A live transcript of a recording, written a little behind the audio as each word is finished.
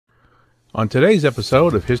On today's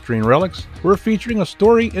episode of History and Relics, we're featuring a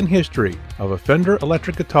story in history of a Fender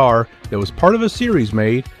electric guitar that was part of a series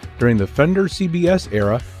made during the Fender CBS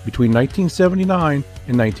era between 1979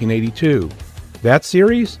 and 1982. That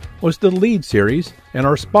series was the Lead series, and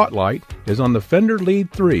our spotlight is on the Fender Lead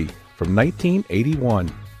III from 1981.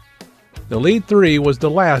 The Lead III was the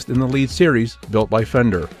last in the Lead series built by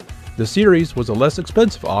Fender. The series was a less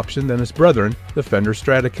expensive option than its brethren, the Fender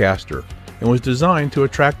Stratocaster, and was designed to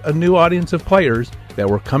attract a new audience of players that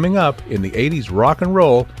were coming up in the 80s rock and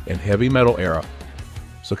roll and heavy metal era.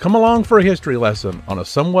 So come along for a history lesson on a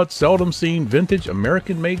somewhat seldom seen vintage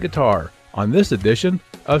American-made guitar on this edition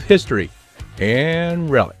of History and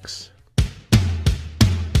Relics.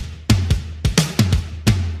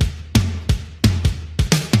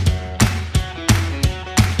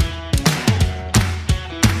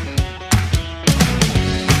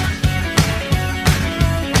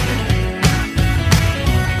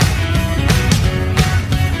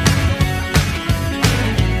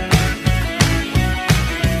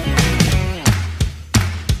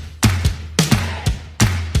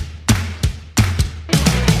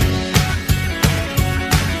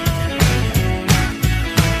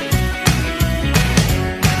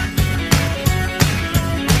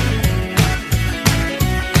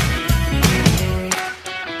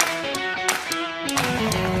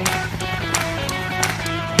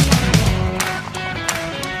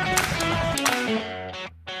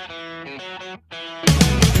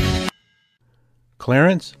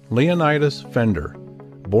 Clarence Leonidas Fender,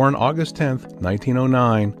 born August 10,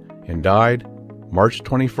 1909, and died March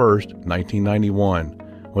 21, 1991,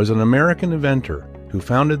 was an American inventor who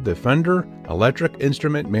founded the Fender Electric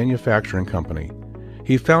Instrument Manufacturing Company.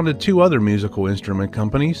 He founded two other musical instrument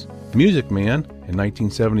companies, Music Man in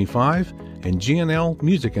 1975 and G&L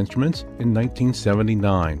Music Instruments in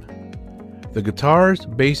 1979. The guitars,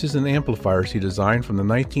 basses, and amplifiers he designed from the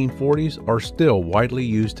 1940s are still widely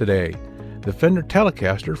used today. The Fender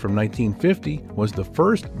Telecaster from 1950 was the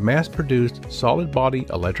first mass-produced solid-body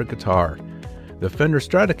electric guitar. The Fender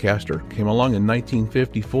Stratocaster came along in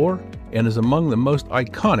 1954 and is among the most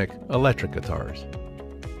iconic electric guitars.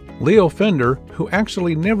 Leo Fender, who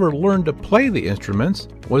actually never learned to play the instruments,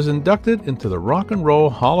 was inducted into the Rock and Roll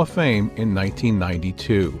Hall of Fame in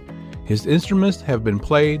 1992. His instruments have been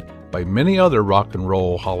played by many other Rock and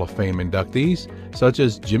Roll Hall of Fame inductees, such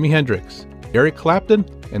as Jimi Hendrix, Eric Clapton,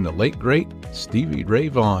 and the late great Stevie Ray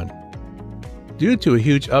Vaughan. Due to a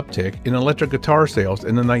huge uptick in electric guitar sales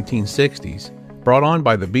in the 1960s, brought on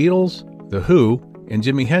by the Beatles, The Who, and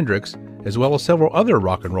Jimi Hendrix, as well as several other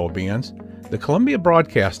rock and roll bands, the Columbia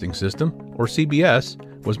Broadcasting System, or CBS,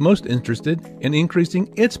 was most interested in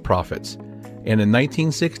increasing its profits, and in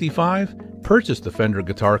 1965 purchased the Fender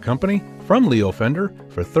Guitar Company from Leo Fender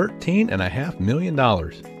for $13.5 million.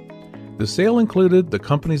 The sale included the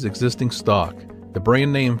company's existing stock, the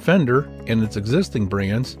brand name Fender and its existing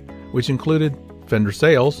brands, which included Fender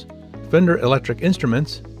Sales, Fender Electric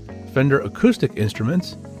Instruments, Fender Acoustic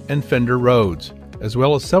Instruments, and Fender Rhodes, as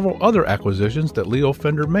well as several other acquisitions that Leo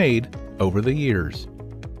Fender made over the years.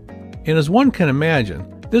 And as one can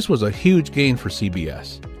imagine, this was a huge gain for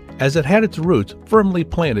CBS, as it had its roots firmly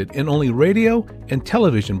planted in only radio and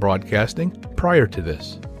television broadcasting prior to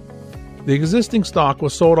this. The existing stock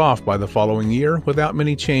was sold off by the following year without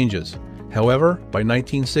many changes. However, by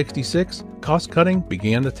 1966, cost-cutting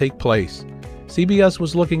began to take place. CBS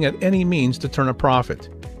was looking at any means to turn a profit,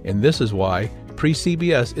 and this is why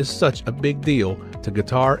pre-CBS is such a big deal to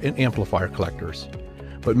guitar and amplifier collectors.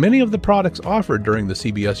 But many of the products offered during the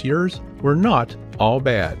CBS years were not all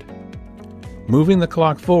bad. Moving the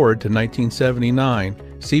clock forward to 1979,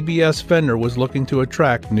 CBS Fender was looking to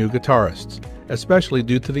attract new guitarists, especially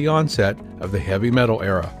due to the onset of the heavy metal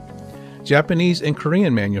era. Japanese and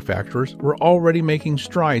Korean manufacturers were already making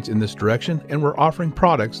strides in this direction and were offering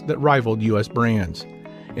products that rivaled U.S. brands.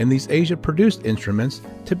 And these Asia-produced instruments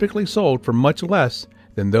typically sold for much less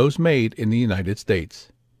than those made in the United States.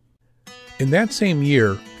 In that same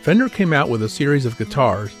year, Fender came out with a series of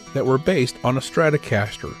guitars that were based on a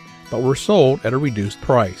Stratocaster, but were sold at a reduced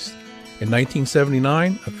price. In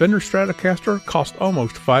 1979, a Fender Stratocaster cost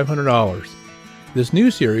almost $500. This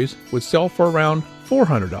new series would sell for around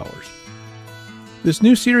 $400. This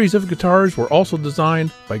new series of guitars were also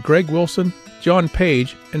designed by Greg Wilson, John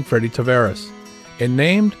Page, and Freddie Tavares, and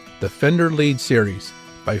named the Fender Lead Series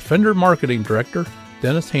by Fender Marketing Director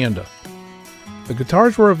Dennis Handa. The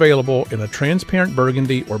guitars were available in a transparent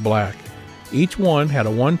burgundy or black. Each one had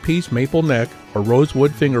a one-piece maple neck or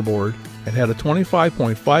rosewood fingerboard and had a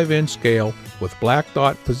 25.5-inch scale with black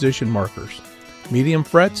dot position markers, medium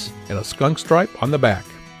frets, and a skunk stripe on the back.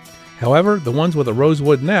 However, the ones with a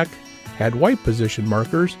rosewood neck had white position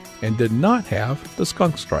markers and did not have the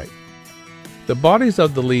skunk stripe. The bodies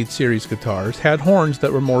of the Lead series guitars had horns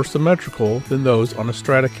that were more symmetrical than those on a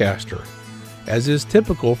Stratocaster. As is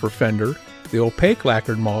typical for Fender, the opaque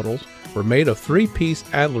lacquered models were made of 3-piece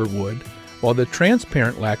Adler wood, while the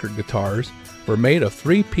transparent lacquered guitars were made of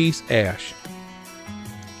 3-piece ash.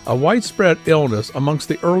 A widespread illness amongst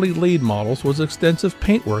the early Lead models was extensive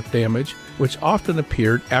paintwork damage, which often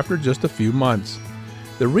appeared after just a few months.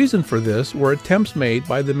 The reason for this were attempts made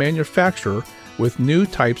by the manufacturer with new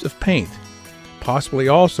types of paint, possibly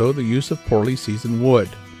also the use of poorly seasoned wood.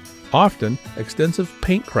 Often, extensive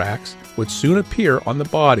paint cracks would soon appear on the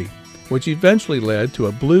body, which eventually led to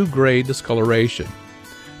a blue-gray discoloration.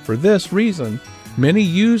 For this reason, many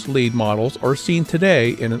used Lead models are seen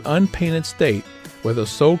today in an unpainted state with a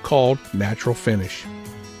so-called natural finish.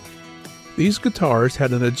 These guitars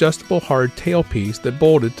had an adjustable hard tailpiece that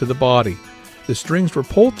bolted to the body. The strings were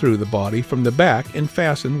pulled through the body from the back and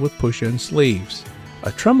fastened with push-in sleeves.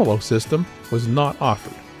 A tremolo system was not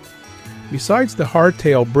offered. Besides the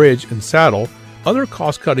hardtail bridge and saddle, other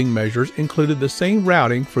cost-cutting measures included the same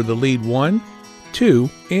routing for the Lead 1, 2,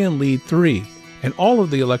 and Lead 3, and all of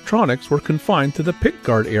the electronics were confined to the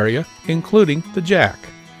pickguard area, including the jack.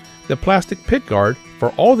 The plastic pickguard for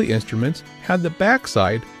all the instruments had the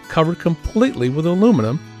backside covered completely with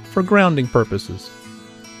aluminum for grounding purposes.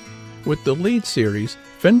 With the Lead series,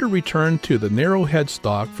 Fender returned to the narrow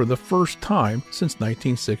headstock for the first time since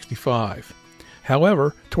 1965.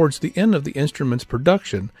 However, towards the end of the instrument's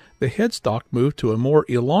production, the headstock moved to a more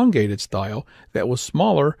elongated style that was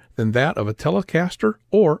smaller than that of a Telecaster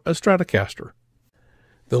or a Stratocaster.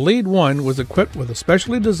 The Lead 1 was equipped with a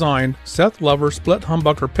specially designed Seth Lover split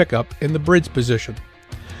humbucker pickup in the bridge position.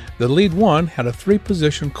 The Lead 1 had a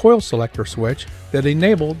 3-position coil selector switch that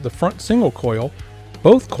enabled the front single coil,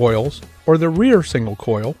 both coils, or the rear single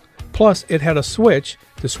coil, plus it had a switch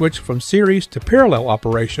to switch from series to parallel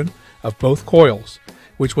operation of both coils,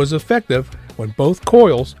 which was effective when both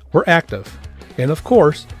coils were active. And of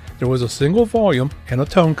course, there was a single volume and a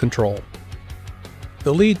tone control.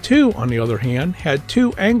 The Lead 2, on the other hand, had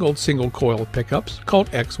 2 angled single coil pickups called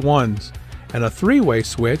X1s, and a 3-way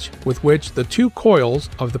switch with which the 2 coils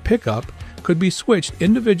of the pickup could be switched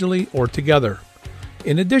individually or together.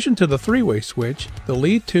 In addition to the 3-way switch, the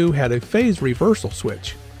Lead 2 had a phase reversal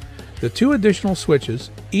switch. The 2 additional switches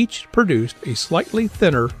each produced a slightly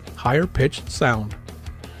thinner, higher-pitched sound.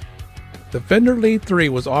 The Fender Lead III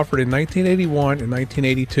was offered in 1981 and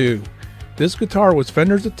 1982. This guitar was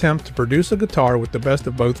Fender's attempt to produce a guitar with the best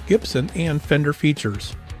of both Gibson and Fender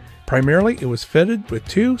features. Primarily, it was fitted with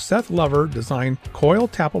 2 Seth Lover designed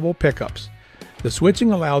coil-tappable pickups. The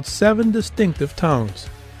switching allowed 7 distinctive tones,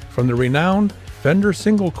 from the renowned Fender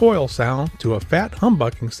single coil sound to a fat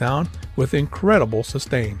humbucking sound with incredible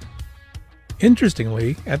sustain.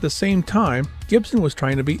 Interestingly, at the same time, Gibson was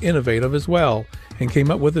trying to be innovative as well and came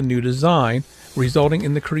up with a new design, resulting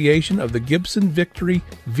in the creation of the Gibson Victory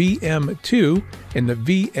VM2 and the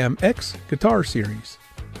VMX guitar series.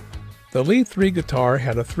 The Lead III guitar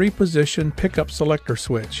had a 3-position pickup selector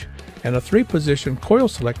switch and a 3-position coil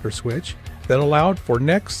selector switch that allowed for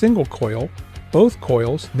neck single coil, both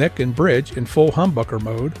coils neck and bridge in full humbucker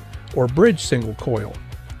mode, or bridge single coil.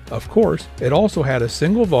 Of course, it also had a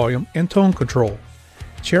single volume and tone control.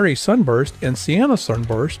 Cherry Sunburst and Sienna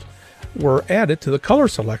Sunburst were added to the color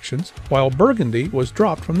selections, while Burgundy was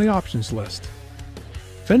dropped from the options list.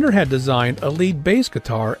 Fender had designed a lead bass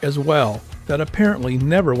guitar as well that apparently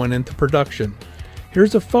never went into production.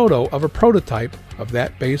 Here's a photo of a prototype of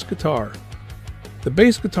that bass guitar. The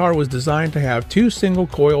bass guitar was designed to have 2 single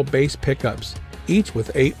coil bass pickups, each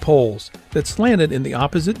with 8 poles, that slanted in the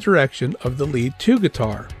opposite direction of the Lead II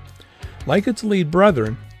guitar. Like its lead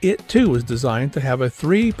brethren, it too was designed to have a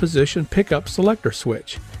 3-position pickup selector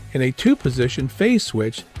switch and a 2-position phase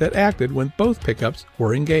switch that acted when both pickups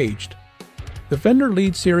were engaged. The Fender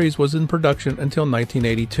Lead series was in production until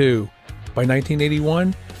 1982. By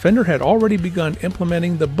 1981, Fender had already begun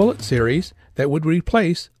implementing the Bullet series that would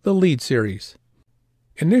replace the Lead series.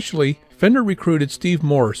 Initially, Fender recruited Steve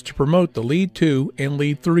Morse to promote the Lead II and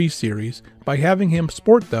Lead III series by having him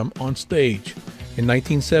sport them on stage. In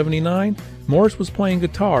 1979, Morse was playing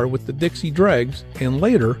guitar with the Dixie Dregs and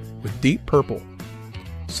later with Deep Purple.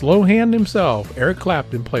 Slow hand himself, Eric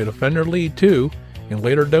Clapton, played a Fender Lead II and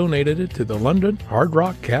later donated it to the London Hard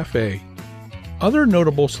Rock Cafe. Other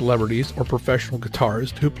notable celebrities or professional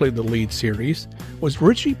guitarists who played the Lead series was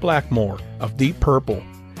Ritchie Blackmore of Deep Purple,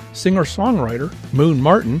 singer-songwriter Moon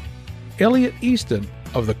Martin, Elliot Easton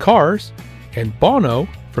of The Cars, and Bono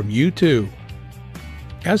from U2.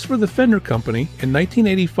 As for the Fender Company, in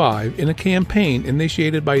 1985, in a campaign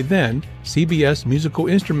initiated by then CBS Musical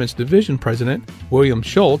Instruments Division President William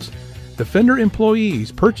Schultz, the Fender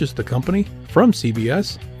employees purchased the company from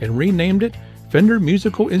CBS and renamed it Fender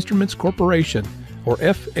Musical Instruments Corporation, or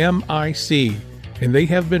FMIC, and they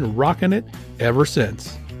have been rocking it ever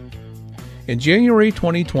since. In January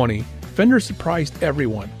 2020, Fender surprised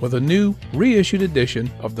everyone with a new, reissued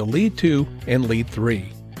edition of the Lead II and Lead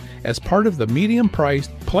III. As part of the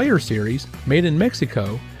medium-priced Player Series made in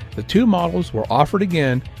Mexico, the two models were offered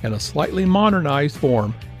again in a slightly modernized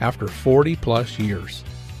form after 40-plus years.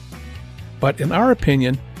 But in our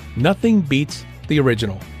opinion, nothing beats the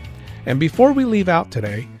original. And before we leave out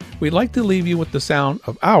today, we'd like to leave you with the sound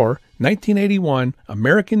of our 1981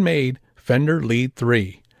 American-made Fender Lead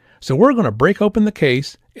III. So we're going to break open the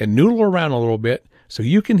case and noodle around a little bit so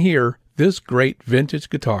you can hear this great vintage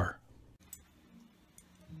guitar.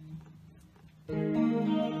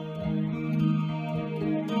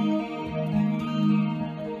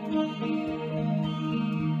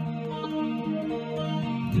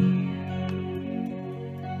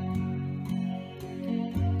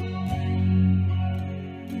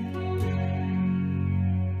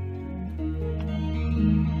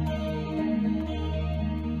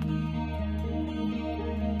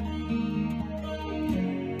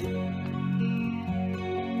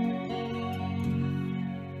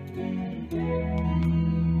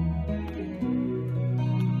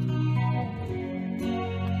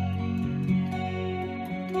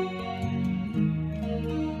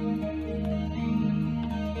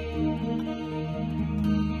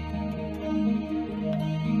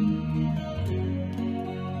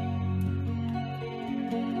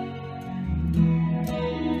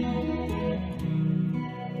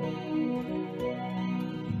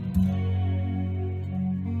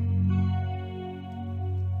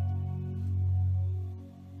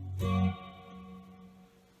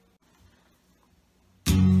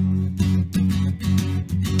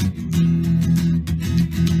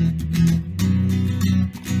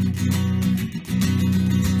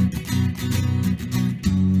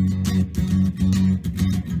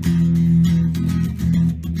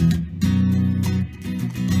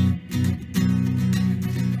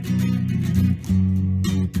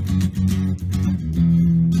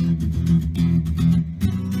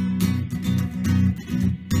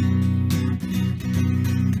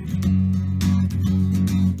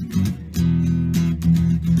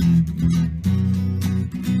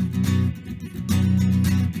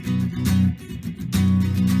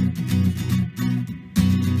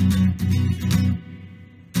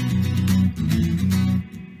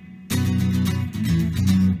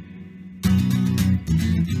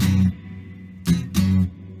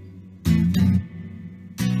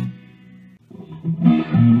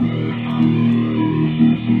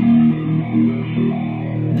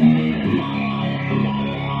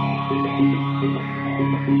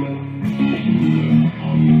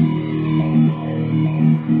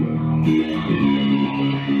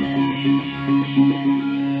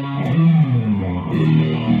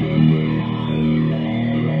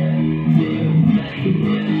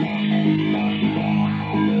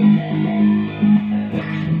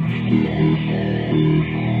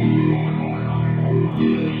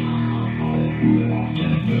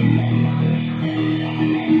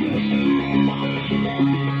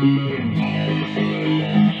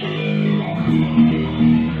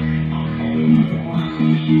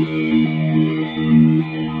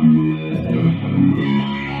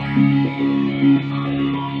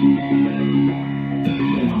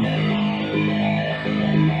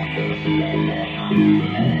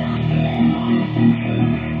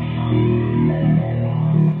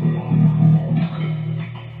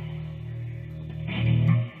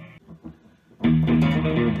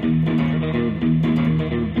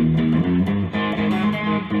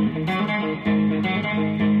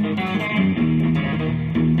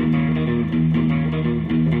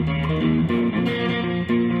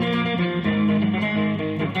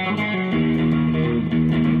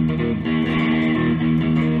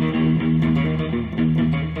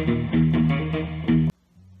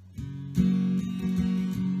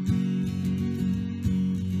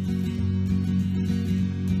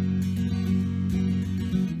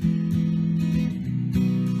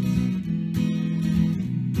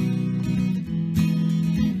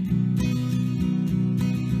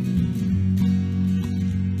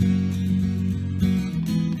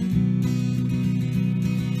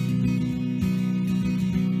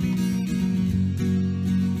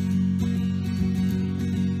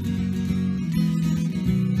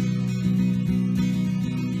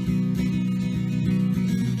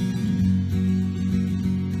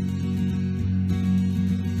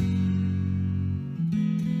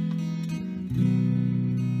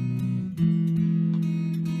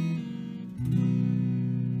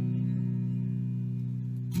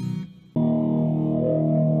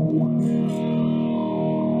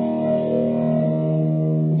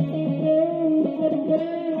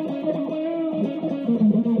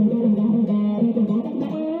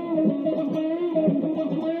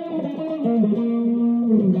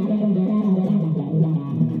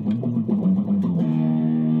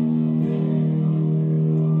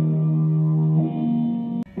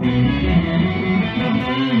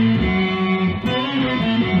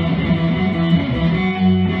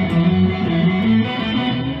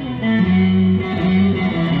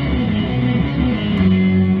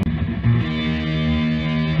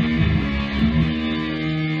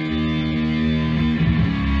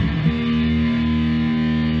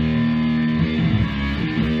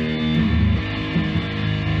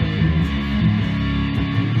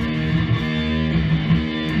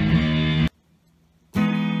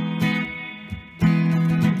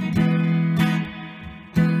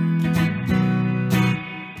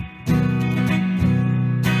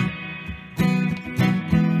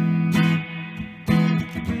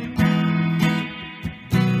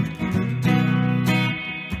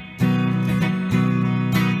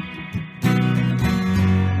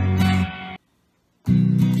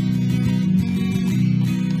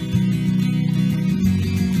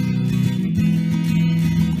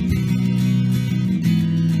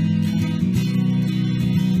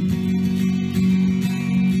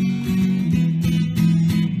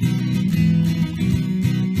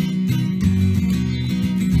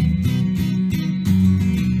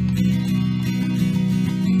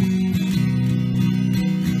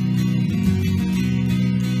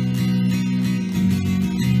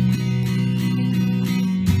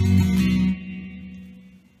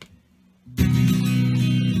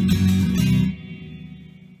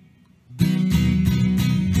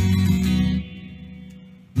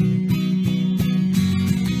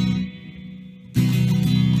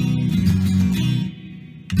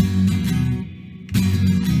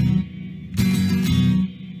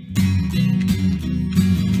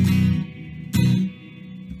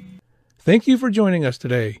 Thank you for joining us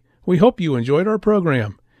today. We hope you enjoyed our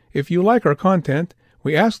program. If you like our content,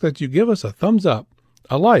 we ask that you give us a thumbs up,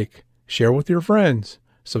 a like, share with your friends,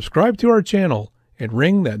 subscribe to our channel, and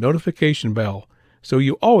ring that notification bell so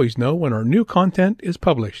you always know when our new content is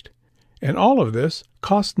published. And all of this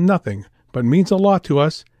costs nothing, but means a lot to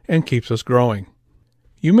us and keeps us growing.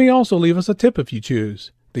 You may also leave us a tip if you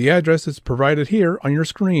choose. The address is provided here on your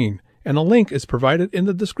screen, and a link is provided in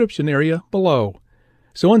the description area below.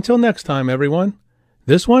 So until next time, everyone,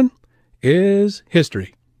 this one is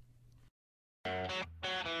history.